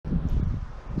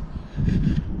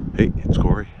Hey, it's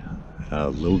Corey. A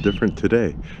little different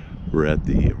today. We're at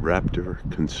the Raptor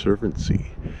Conservancy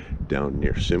down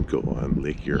near Simcoe on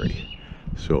Lake Erie.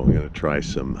 So I'm going to try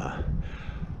some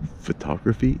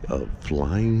photography of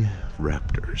flying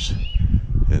raptors.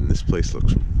 And this place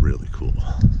looks really cool.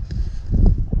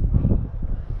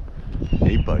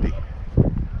 Hey, buddy.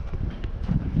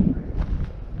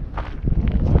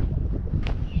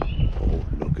 Oh,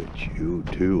 look at you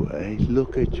too, eh?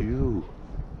 Look at you.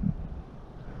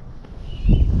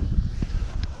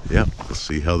 Yep, we'll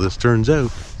see how this turns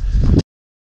out.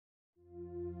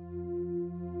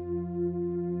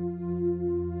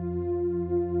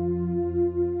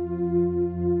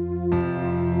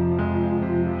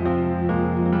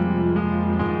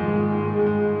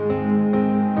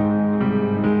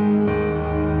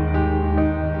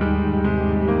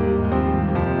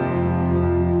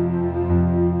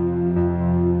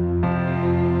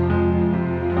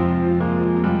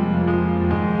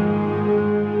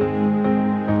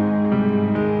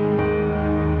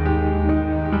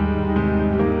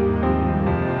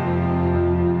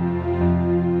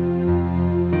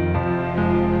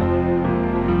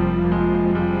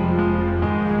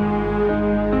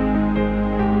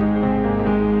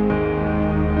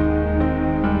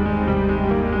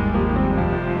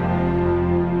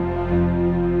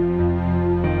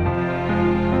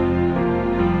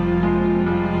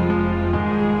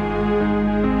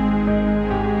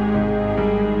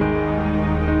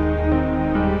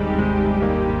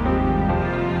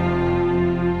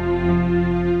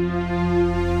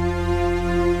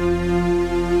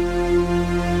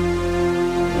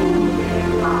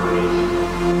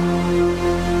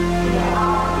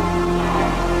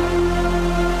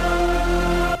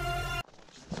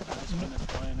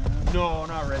 No,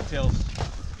 not red tails.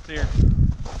 Clear.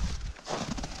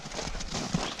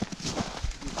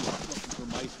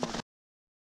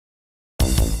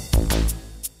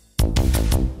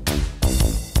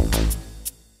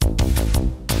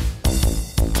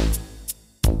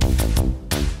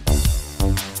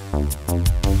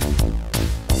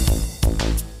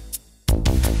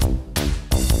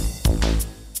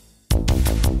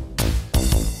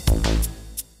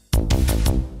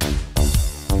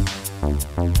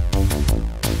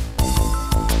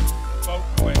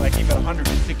 Like even 100,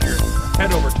 you stick your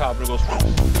head over top and it goes.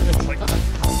 It's like. Let's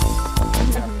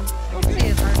see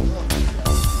his heart.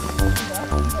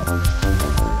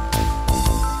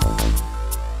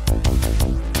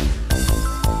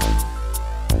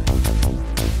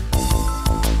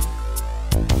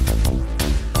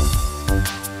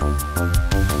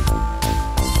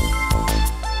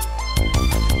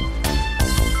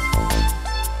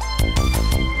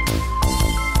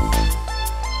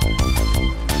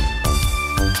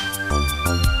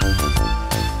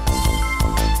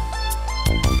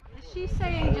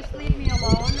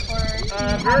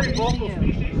 Very vocal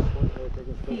species.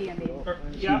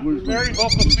 Yeah, very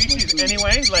vocal species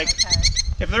anyway. Like,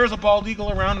 if there was a bald eagle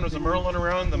around and there was a merlin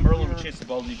around, the merlin would chase the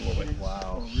bald eagle away.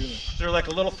 Wow, really? They're like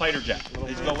a little fighter jet.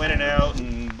 They just go in and out,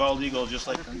 and bald eagle just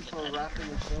like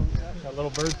that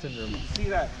little bird syndrome. See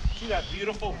that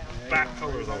beautiful back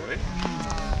color though, right?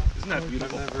 Isn't that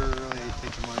beautiful?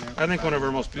 I think one of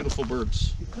our most beautiful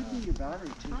birds. It could be your battery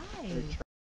too.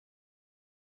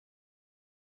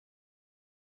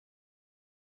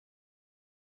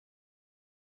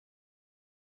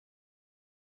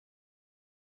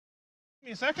 Give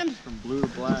me a second. From blue to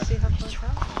black.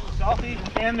 Selfie,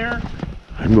 stand there.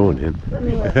 I'm going in.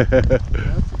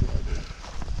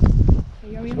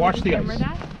 Watch the ice.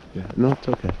 Yeah, no, it's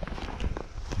okay.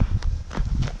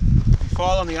 If you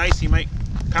fall on the ice, he might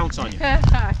pounce on you. No.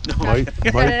 Might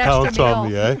pounce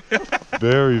on me, eh?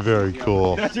 Very, very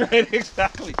cool. That's right,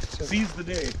 exactly. Seize the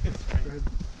day.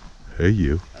 Hey,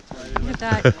 you. Look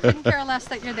at that. Couldn't care less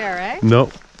that you're there, eh?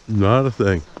 Nope, not a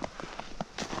thing.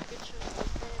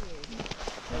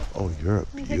 Oh, you're a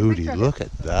beauty. Look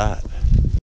at that.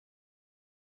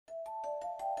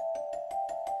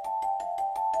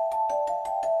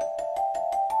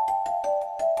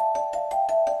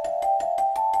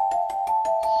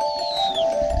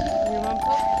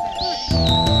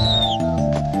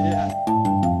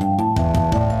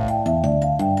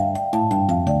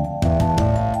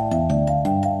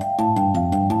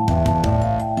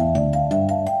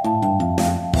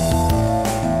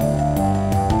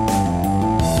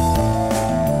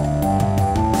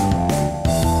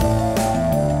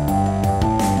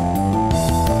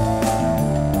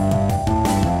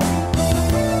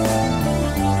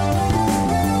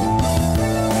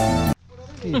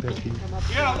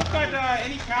 Yeah, look at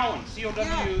any Cowan,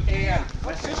 C-O-W-A-N.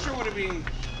 My sister would have been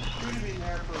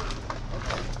there for...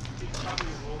 Okay.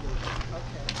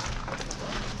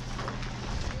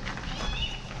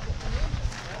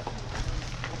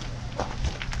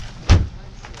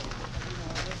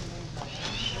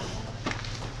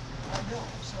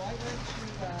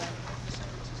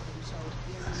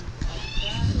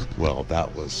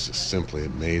 that was just simply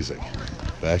amazing.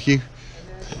 Becky?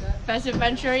 Best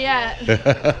adventure yet.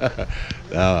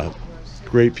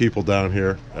 Great people down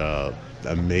here,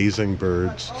 amazing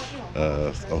birds.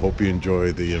 I hope you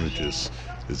enjoy the images,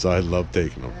 as I love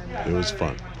taking them. It was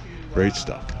fun. Great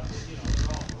stuff.